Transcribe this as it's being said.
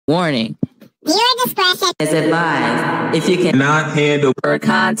Warning. Viewer discretion Is advised. If you cannot handle our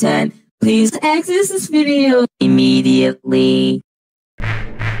content, please exit this video immediately. High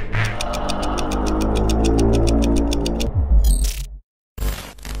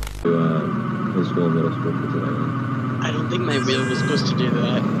school and middle school for today. I don't think my wheel was supposed to do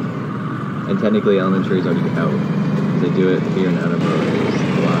that. And technically elementary is already out. Because they do it here in Edinburgh. It's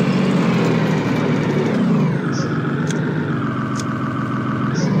the last.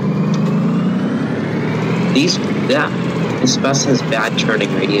 This bus has bad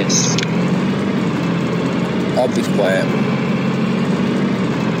turning radius. I'll be quiet.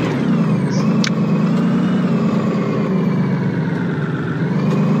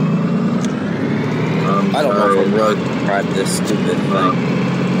 I don't know if I'm really gonna drive this stupid thing.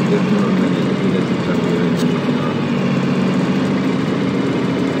 Give him a minute if he doesn't start doing anything else.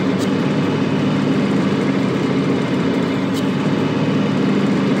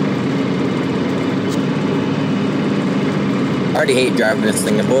 I already hate driving this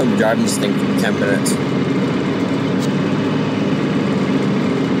thing. I've only been driving this thing for 10 minutes.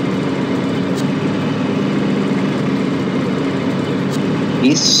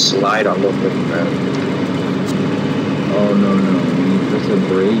 These slide all over the road. Oh no. When you press a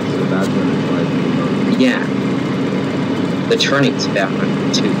brake, so that's when it slides. Yeah. The turning's bad on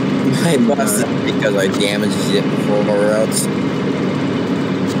it too. My bus is because I damaged it before else.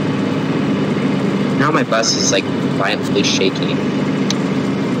 Now my bus is like violently shaking.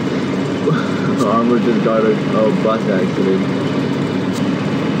 Armor just got a bus accident.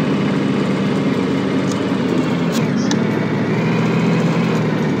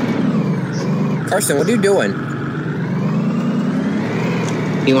 Carson, what are you doing?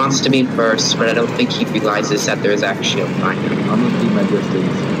 He wants to be first, but I don't think he realizes that there's actually a fire. I'm gonna keep my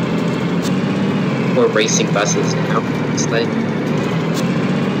distance. We're racing buses now. It's like...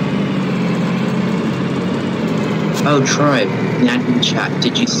 Oh, Troy, Nat in chat,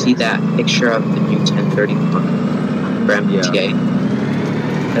 did you see that picture of the new 1031 for MTA? Yeah.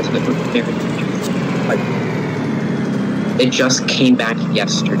 That's what we're very interesting. It just came back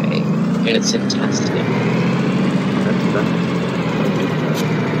yesterday, and it's in testing.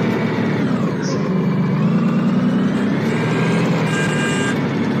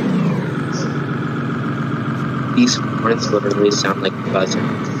 These horns literally sound like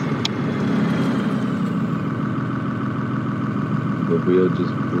buzzers. The wheel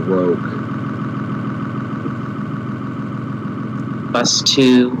just broke. Bus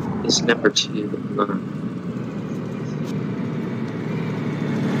 2 is number 2.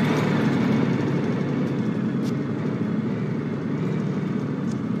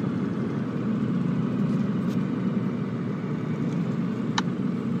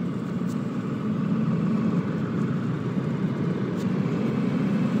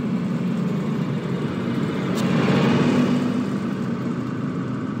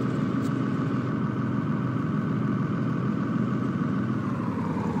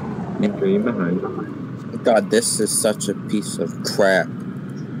 Are you behind? God, this is such a piece of crap.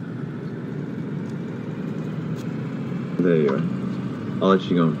 There you are. I'll let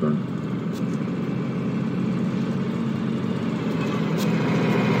you go in front.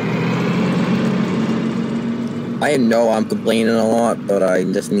 I know I'm complaining a lot, but I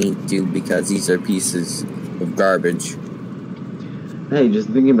just need to because these are pieces of garbage. Hey, just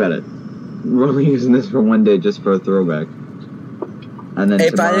thinking about it. We're only using this for one day just for a throwback. And then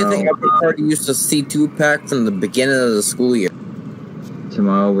If tomorrow, anything, I prefer to use the C2 pack from the beginning of the school year.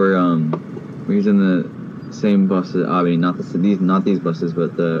 Tomorrow we're using the same buses. I mean, not these buses,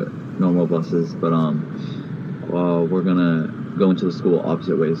 but the normal buses. But we're gonna go into the school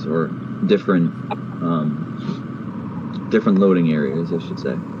opposite ways or different loading areas, I should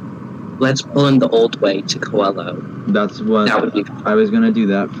say. Let's pull in the old way to Coelho. That's what That would be I was gonna do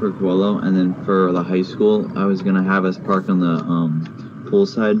that for Coelho, and then for the high school, I was gonna have us park on the pool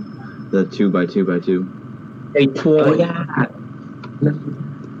side, the 2x2x2. Oh yeah.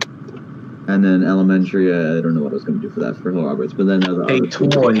 And then elementary, I don't know what I was gonna do for that for Hill Roberts, but then the other. Hey,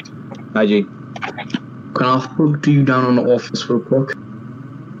 Toy. Hi, G. Can I talk to you down on the office real quick?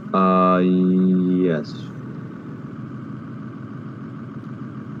 Yes.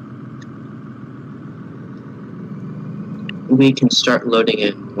 We can start loading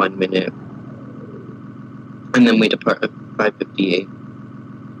in 1 minute. And then we depart at 5:58.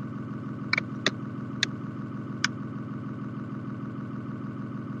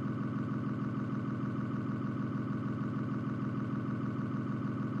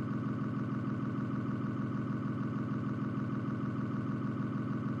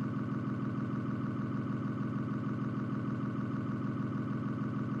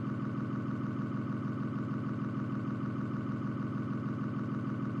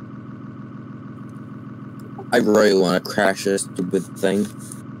 I really want to crash this stupid thing.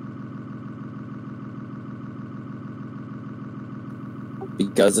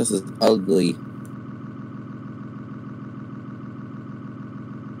 Because this is ugly.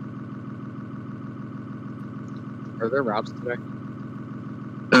 Are there routes today?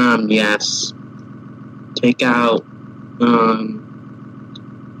 Yes. Take out,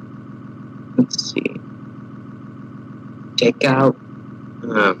 let's see. Take out,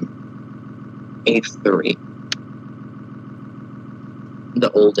 A3.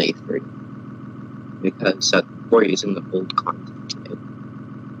 The old A3. Because we're using the old content today.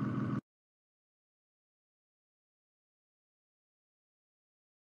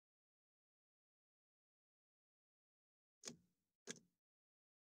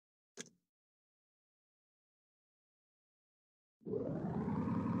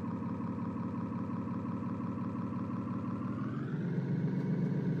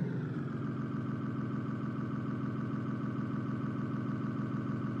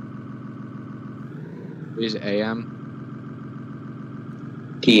 Is AM?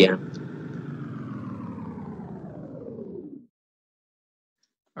 PM.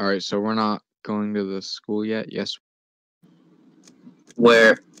 Alright, so we're not going to the school yet? Yes.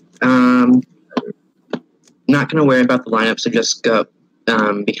 Where, not gonna worry about the lineup, so just go,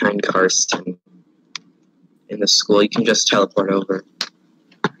 behind Karsten in the school. You can just teleport over.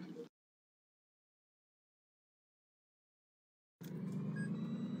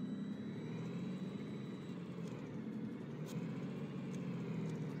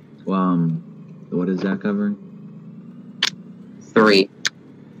 What is that covering? 3.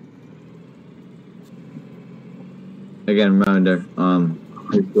 Again, reminder,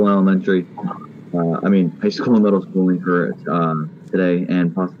 high school and elementary, high school and middle schooling for today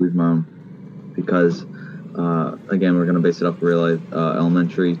and possibly tomorrow, because again, we're going to base it off real life.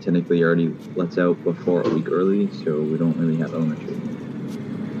 Elementary technically already lets out before a week early, so we don't really have elementary.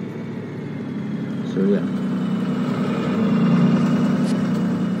 So yeah.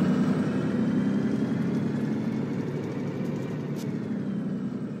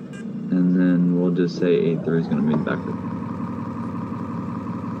 And then we'll just say A3 is going to be the backup.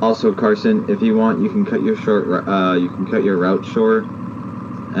 Also, Carson, if you want, you can cut your route short,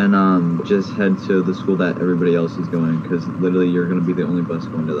 and just head to the school that everybody else is going, because literally you're going to be the only bus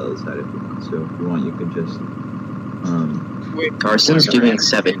going to the other side if you want. So if you want, you can just Wait, Carson's doing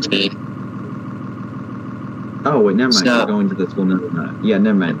 17. Oh wait, never mind. So, you're going to the school. Yeah,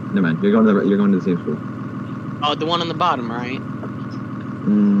 never mind. You're going to the same school. Oh, the one on the bottom, right?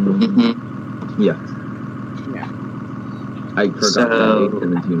 Yeah. Yeah. I forgot that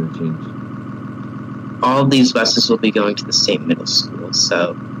 817 was changed. All of these buses will be going to the same middle school,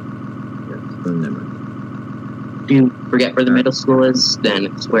 so Yeah, so never mind. if you forget where the middle school is, then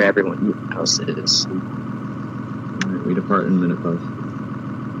it's where everyone else is. Alright, we depart in a minute, post.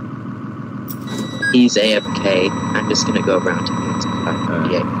 He's AFK. I'm just gonna go around to him.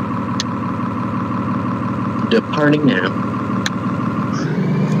 Yeah. Departing now.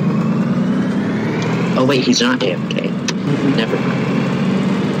 Oh wait, he's not AFK. Never mind.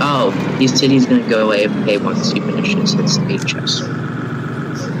 Oh, he said he's gonna go AFK once he finishes his HS.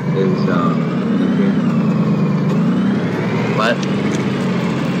 Is okay. What?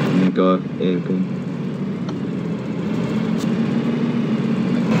 I'm gonna go up AFK.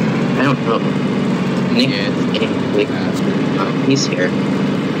 I don't know. Nick, Yeah. oh, he's here.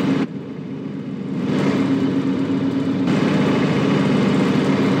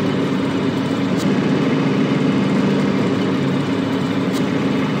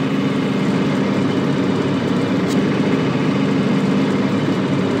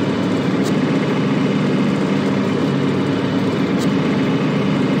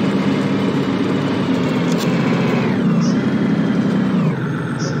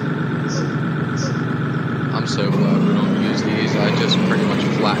 I'm so glad we don't use these. I just pretty much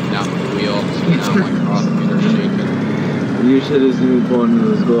flattened out the wheel, so now my crossfeet are shaking. You should have seen me pulling into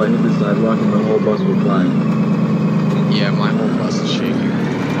the school. I hit the sidewalk and the whole bus was flying. Yeah, my whole bus is shaking.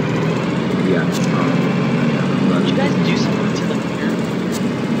 Yeah. Did you guys do something to the mirror?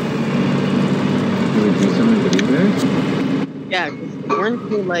 Did we do something to do there? Yeah, 'cause weren't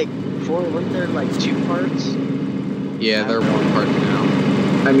there like 2 parts? Yeah, they're one part now.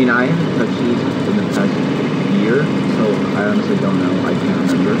 I mean, I haven't touched these in the past year, so I honestly don't know. I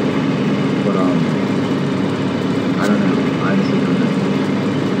can't remember. But, I don't know. I honestly don't know.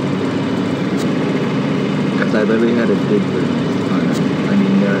 Because I literally had to dig for these. I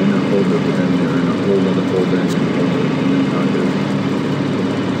mean, they're in a folder, but then they're in a whole other folder and a whole other thing that's not good.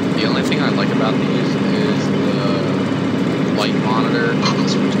 The only thing I like about these is the light monitor, the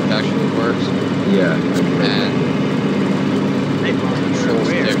switch that actually works, Yeah. and Night monitor control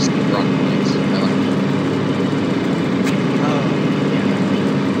where? sticks and run lights. I like it. Oh,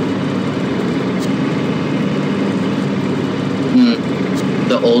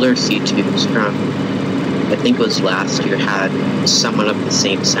 The older C2s from, I think it was last year, had somewhat of the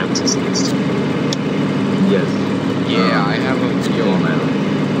same sounds as these. Yes. Yeah, I have a video same on amount.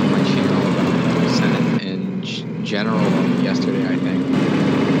 my channel about that. I sent it in general yesterday, I think.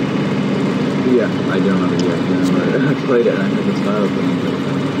 Yeah, I don't remember yet. I played it and I heard the style, but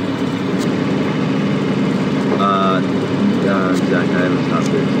Zach, I haven't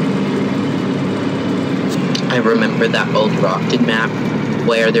stopped it. I remember that old Rockton map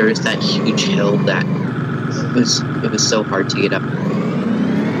where there was that huge hill that it was so hard to get up.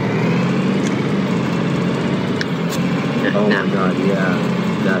 Oh my god, yeah.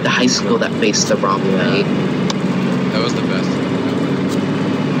 That The high school that faced the wrong way. That was the best thing ever.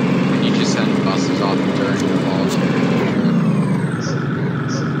 And you just send buses off during the voluntary trip.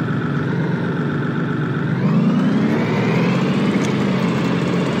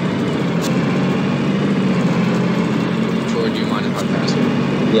 Troy, do you mind if I pass you?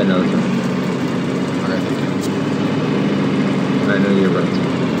 Yeah, no, that's fine. Alright, thank you. I know you're right.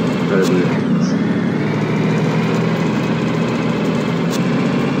 Try to believe it.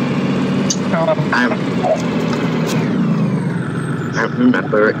 I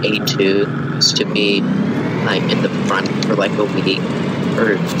remember A2 used to be like in the front for like a week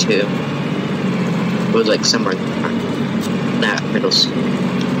or two. It was like somewhere in the front. At middle school.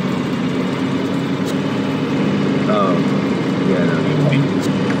 Oh, yeah, no.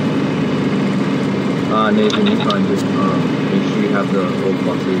 Nathan, you find just, make sure you have the old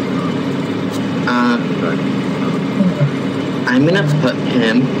buses, back. I'm gonna put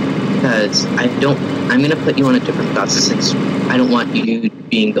him because I'm gonna put you on a different bus since I don't want you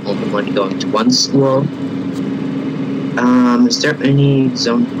being the only one going to one school. Is there any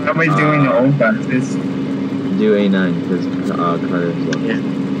zone? What are we doing the old buses? Do A9, because, Carter's left.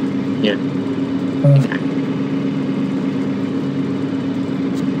 Yeah.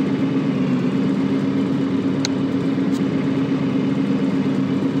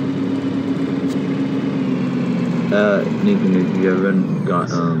 Nathan, if you haven't got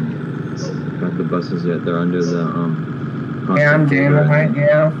the buses yet, they're under the, Yeah, I'm doing it right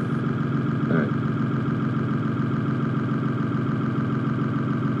now. Alright.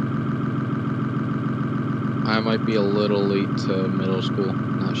 I might be a little late to middle school.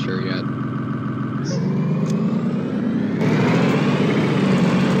 Not sure yet.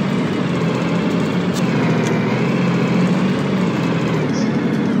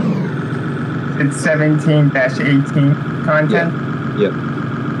 It's 17-18 content. Yep.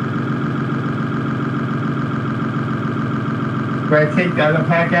 Do I take the other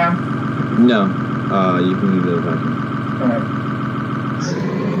pack out? No. You can leave those back in. Alright.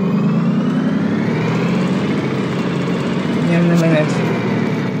 In a minute.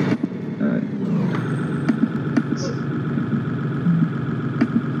 Alright.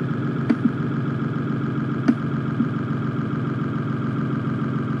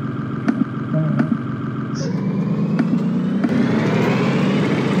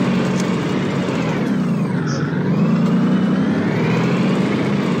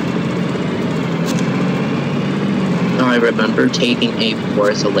 I remember taking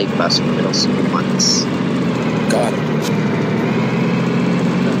A4 as a late bus in middle school once. Got it.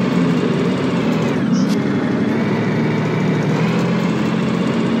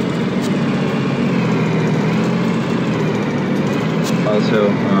 Also,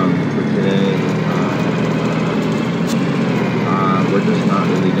 for today, we're just not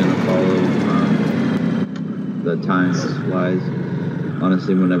really gonna follow the times wise.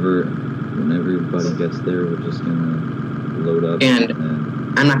 Honestly, whenever everybody gets there, we're just gonna load up. And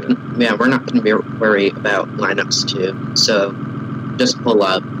then, we're not gonna be worried about lineups too. So just pull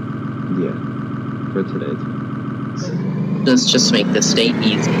up. Yeah, for today. Let's just make this day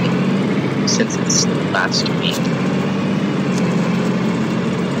easy since it's last week.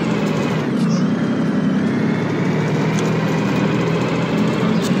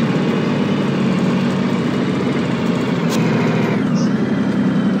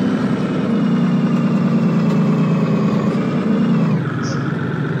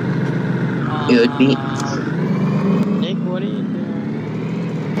 It would be Nick, what are you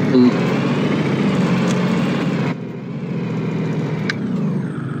doing?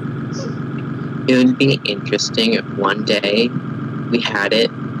 It would be interesting if one day we had it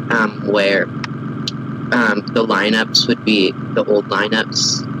where the lineups would be the old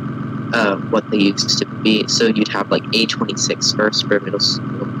lineups what they used to be. So you'd have like A26 first for middle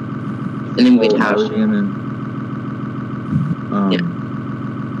school, and then we'd have Shannon. Yeah.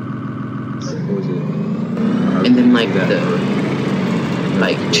 What was it? and then like That the part.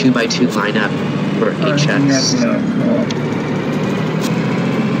 like 2x2 lineup for HS.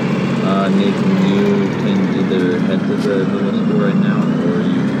 Nathan, you can either head to the middle school right now, or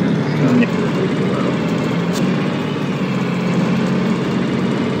you can start to go out.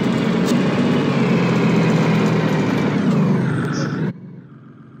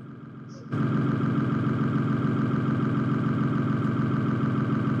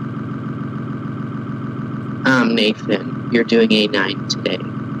 Nathan, you're doing A9 today.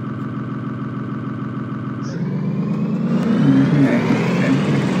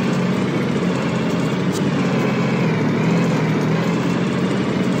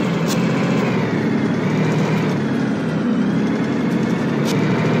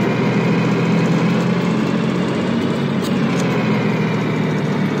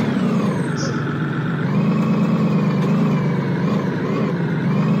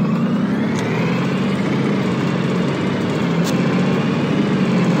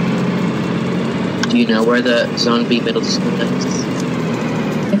 Do you know where the Zone B middle school is?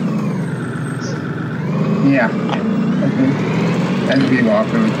 Yeah. Okay. That'd be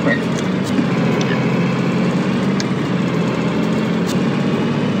walk really quick.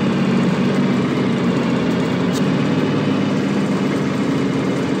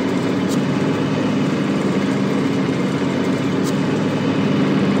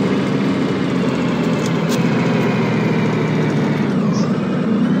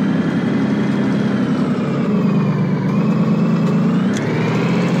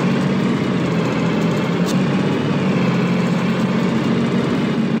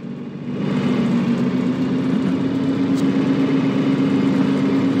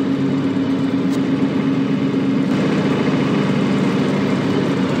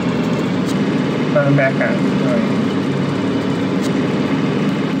 Back out.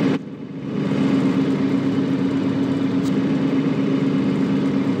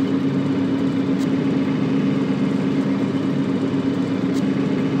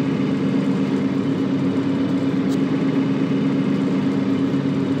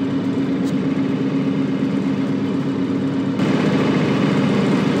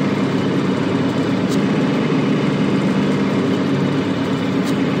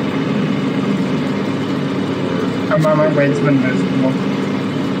 I'm on my way to the middle school.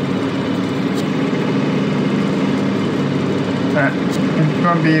 It's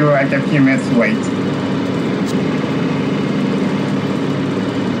gonna be like a few minutes wait.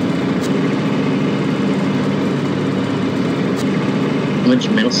 Which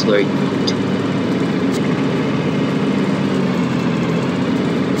middle school are you going to?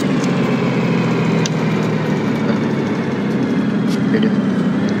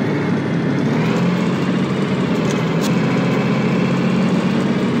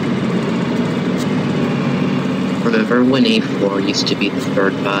 Remember when A4 used to be the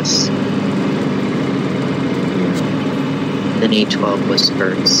third bus? Then A12 was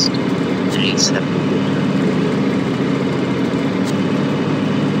first, and A7.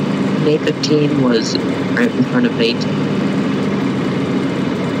 And A15 was right in front of A10.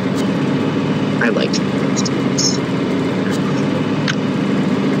 I liked those.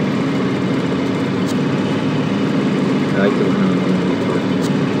 I like it when I was in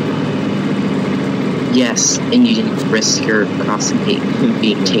Yes, and you didn't risk your crossing gate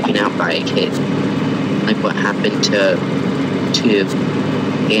being taken out by a kid. Like what happened to 2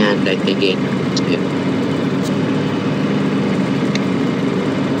 and I think 8 too.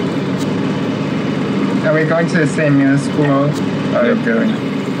 Are we going to the same middle school? Or doing?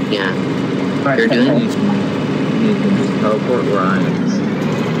 Yeah. Right. You're doing it? You can just teleport where I am.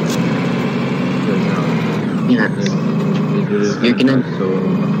 Yeah. You're gonna go so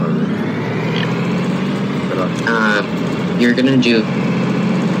much harder. You're gonna do,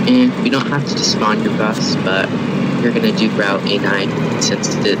 and you don't have to despawn your bus, but you're gonna do route A9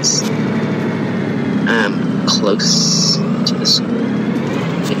 since it's close to the school,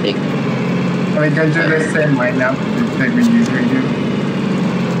 I think. Are we going to do the same right now? Just like we usually do?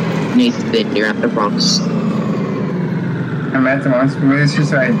 Nathan, you're at the wrong school. I'm at the wrong school. It's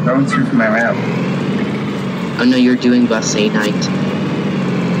just like go to my route. Oh no, you're doing bus A9.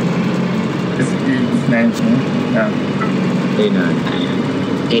 It's 19. No. A9.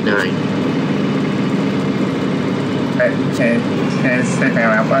 A9. Okay, let's take my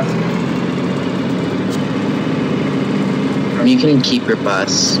route bus. You can keep your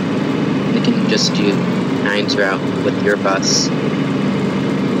bus. You can just do 9's route with your bus.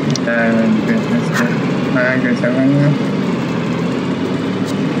 That's good. I guess I'm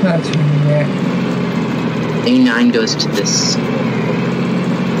not changing yet. A9 goes to this. You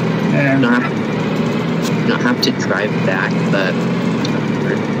Yeah. don't have to drive back, but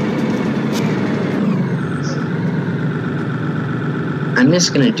I'm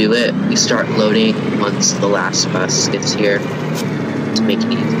just gonna do it. We start loading once the last bus gets here to make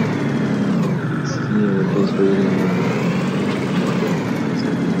it easy. Yeah, we're just waiting.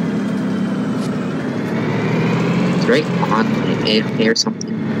 It's right on my AFK or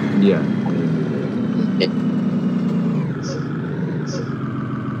something. Yeah. Okay.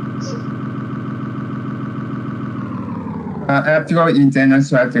 I have to go eat dinner,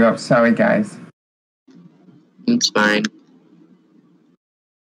 so I have to go. Sorry, guys. It's fine.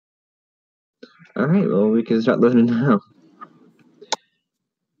 All right. Well, we can start loading now.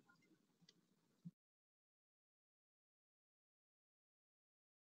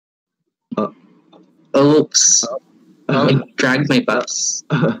 Oops. I dragged my bus.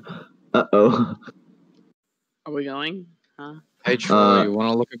 Uh-oh. Are we going? Huh? Hey Troy, you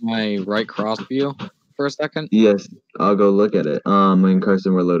want to look at my right cross view for a second? Yes, I'll go look at it. Me and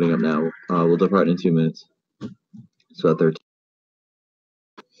Carson, we're loading up now. We'll depart in 2 minutes. It's about 13.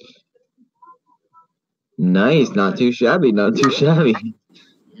 Nice, not too shabby, not too shabby.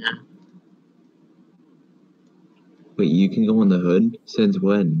 Yeah. Wait, you can go on the hood? Since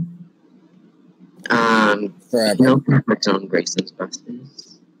when? You know, Comfort Zone Grayson's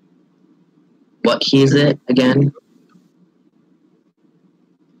buses. What key is it again?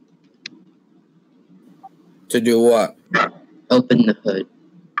 To do what? Open the hood.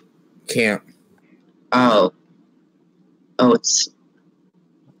 Can't. Oh. Oh, it's.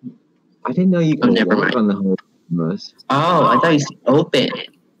 I didn't know you Oh, could never walk mind. on the whole bus. Oh, I thought you said open.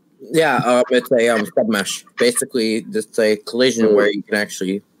 Yeah, it's a sub-mesh. Basically, just a collision where you can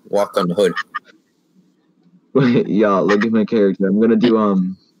actually walk on the hood. Wait, y'all, look at my character. I'm gonna do,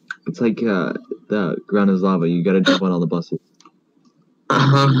 it's like, the ground is lava. You gotta jump on all the buses.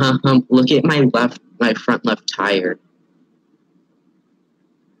 Look at my front left tire.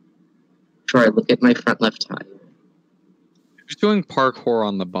 Troy, look at my front left tire. Who's doing parkour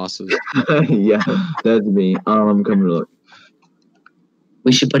on the buses? Yeah, that's me. I'm coming to look.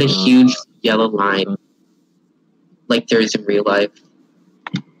 We should put a huge yellow line, like there is in real life.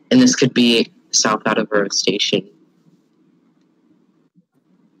 And this could be south out of our station.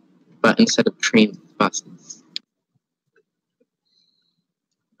 But instead of trains, it's buses.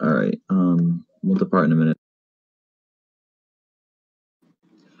 Alright, we'll depart in a minute.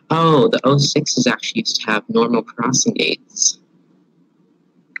 Oh, the 06s actually used to have normal crossing gates.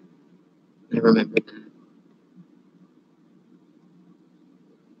 I remember that.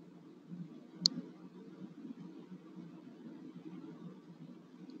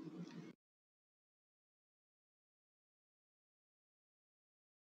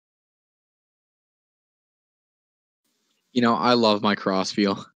 You know, I love my cross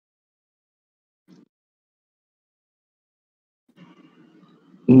view.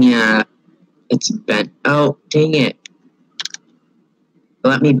 Yeah, it's bent. Oh, dang it.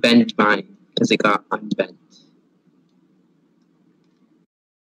 Let me bend mine, because it got unbent.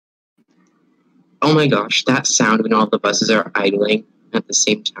 Oh my gosh, that sound when all the buses are idling at the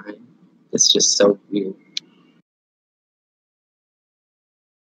same time. It's just so weird.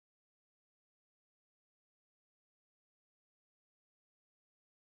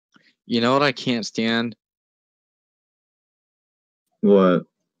 You know what I can't stand? What?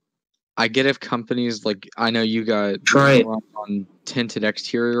 I get if companies like I know you got Troy. run on tinted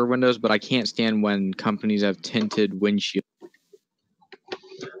exterior windows, but I can't stand when companies have tinted windshield.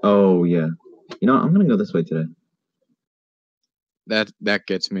 Oh, yeah. You know, I'm gonna go this way today. That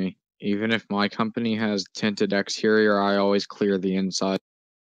gets me. Even if my company has tinted exterior, I always clear the inside.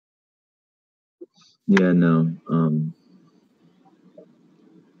 Yeah, no.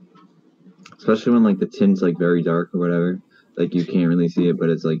 Especially when, like, the tint's, like, very dark or whatever. Like, you can't really see it, but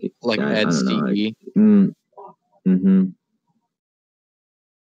it's, like... Like I Ed don't know. CE.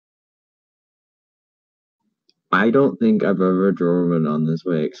 I don't think I've ever driven on this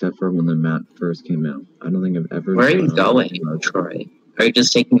way, except for when the map first came out. I don't think I've ever... Where are you going, Troy? Are you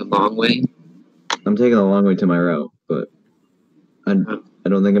just taking the long way? I'm taking a long way to my route, but... I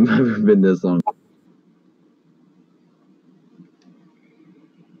don't think I've ever been this long.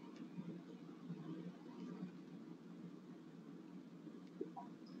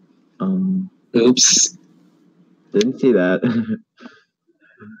 Oops. Didn't see that.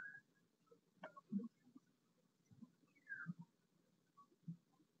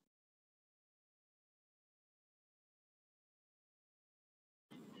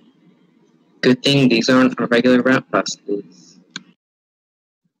 Good thing these aren't our regular route buses.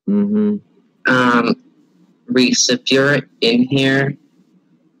 Mm-hmm. Reese, if you're in here,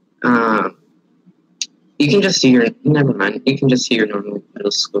 you can just do your, never mind, you can just do your normal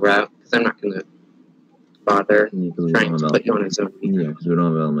middle school route, because I'm not going to bother trying to put you on a zone. Yeah, because we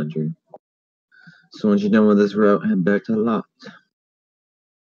don't have elementary. So once you're done with this route, head back to the lot.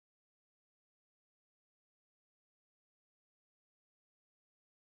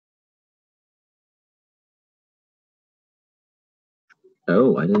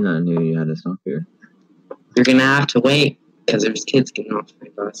 Oh, I did not know you had to stop here. You're going to have to wait, because there's kids getting off my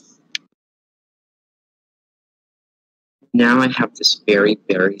bus. Now I have this very,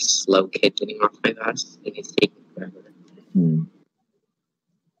 very slow kid getting off my bus, and he's taking forever. Hmm.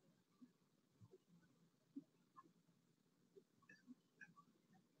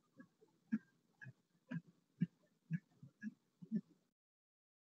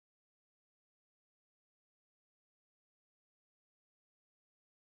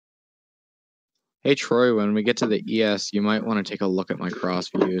 Hey Troy, when we get to the ES, you might want to take a look at my cross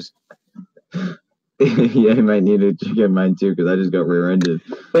views. Yeah, I might need to get mine too, because I just got rear-ended.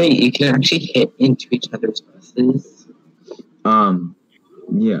 Wait, you can actually hit into each other's buses?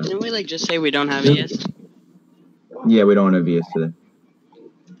 Yeah. Didn't we just say we don't have ES? Yeah, we don't have VS today.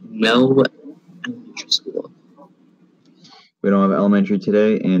 No elementary school. We don't have elementary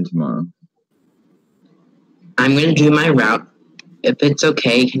today and tomorrow. I'm going to do my route. If it's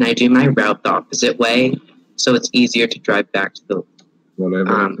okay, can I do my route the opposite way, so it's easier to drive back to the...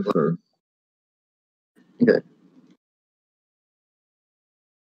 Whatever you prefer. Good.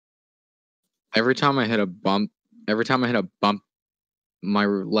 Every time I hit a bump, my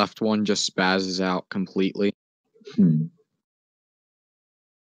left one just spazzes out completely. Hmm.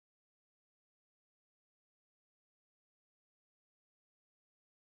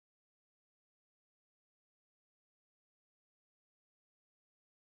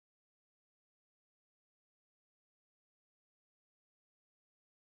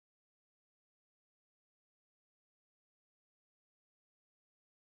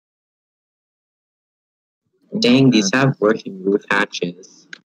 Dang, these have working roof hatches.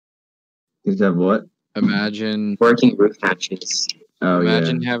 These have what? Imagine Working roof hatches. Oh,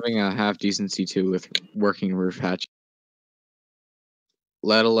 Imagine yeah. having a half-decent C2 with working roof hatch,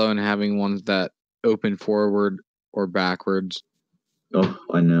 let alone having ones that open forward or backwards. Oh,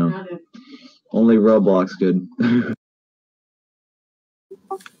 I know. Only Roblox good.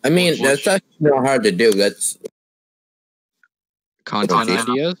 I mean, that's actually not hard to do. That's Content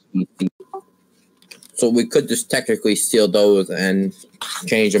Okay. ideas? so we could just technically steal those and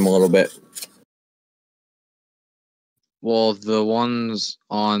change them a little bit. Well, the ones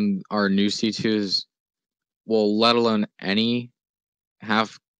on our new C2s, well, let alone any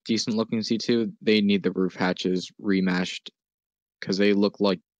half-decent looking C2, they need the roof hatches remashed because they look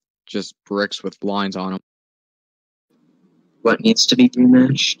like just bricks with lines on them. What needs to be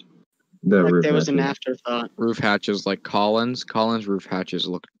rematched? The roof There was an hatches. afterthought. Roof hatches like Collins. Collins roof hatches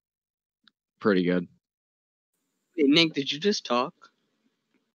look pretty good. Hey, Nick, did you just talk?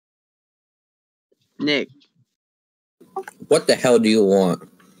 Nick, What the hell do you want?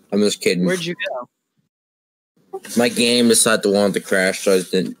 I'm just kidding. where'd you go? My game decided to want to crash, so I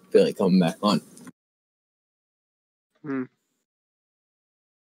just didn't feel like coming back on.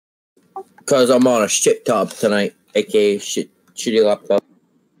 Because I'm on a shit top tonight, aka shitty laptop.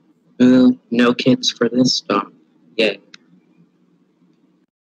 Ooh, no kids for this stop. Yeah.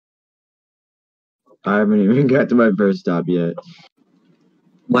 I haven't even got to my first stop yet.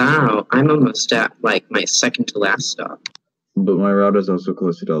 Wow, I'm almost at, my second to last stop. But my route is also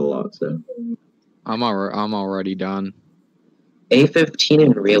closer to the lot, so. I'm already done. A15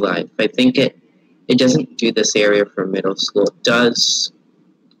 in real life, I think it doesn't do this area for middle school. It does,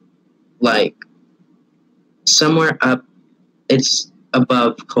 somewhere up, it's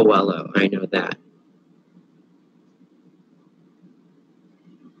above Coelho, I know that.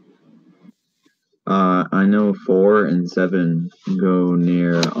 I know 4 and 7 go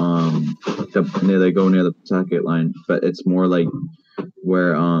near they go near the Pawtucket line, but it's more like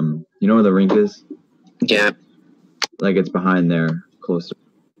where you know where the rink is? Yeah. Like it's behind there, closer.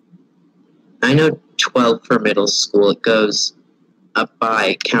 I know 12 for middle school. It goes up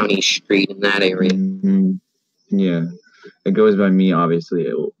by County Street in that area. Mm-hmm. Yeah. It goes by me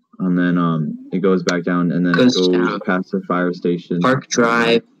obviously. And then it goes back down and then it goes down. past the fire station. Park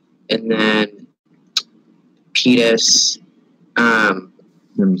Drive and then Pettus. I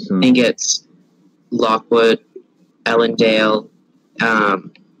think it's Lockwood, Ellendale,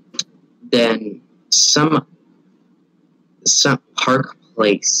 then some Park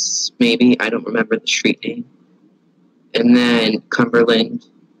Place, maybe. I don't remember the street name. And then Cumberland.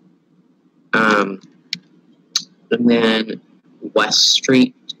 And then West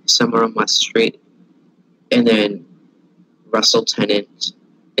Street, somewhere on West Street. And then Russell Tennant.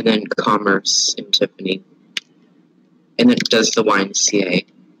 And then Commerce and Tiffany. And then it does the YMCA.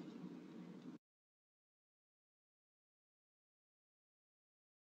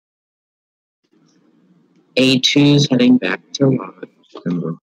 A2's heading back to lot.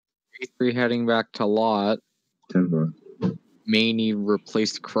 10-4. A3 heading back to lot. 10-4. May need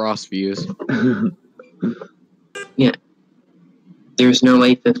replaced cross views. Yeah. There's no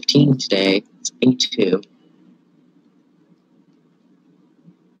A15 today. It's A2.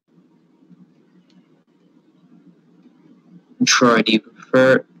 Troy, do you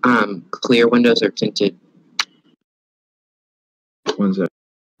prefer clear windows or tinted? One sec.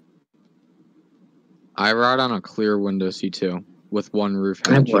 I ride on a clear window C2 with one roof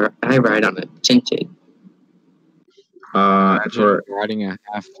hatch. I ride on a tinted. Imagine riding a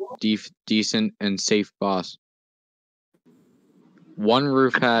half decent and safe bus. One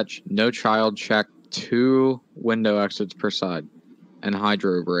roof hatch, no child check, 2 window exits per side, and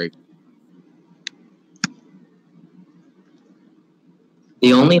hydro brake.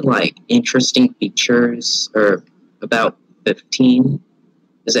 The only interesting features about 15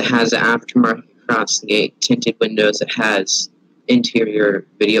 is it has aftermarket cross gate tinted windows. It has interior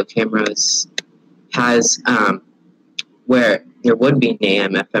video cameras. Has where there would be an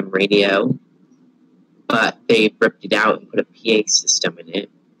AM FM radio, but they ripped it out and put a PA system in it.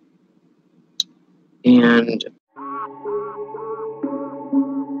 And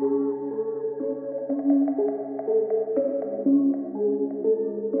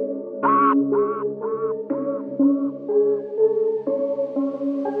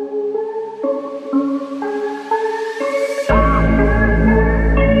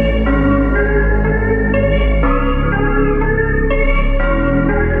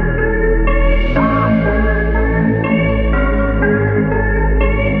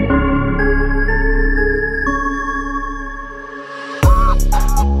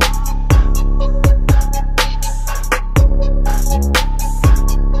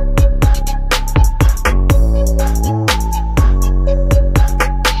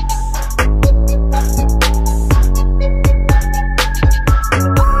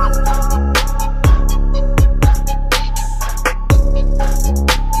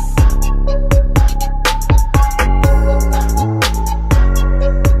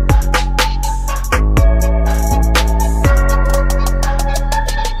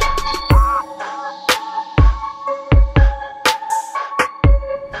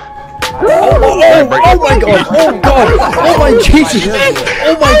Oh my god! Oh god! Oh my Jesus!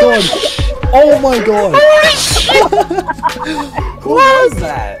 Oh my god! Oh my god! Who was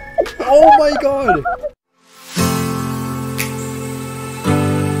that? Oh my god!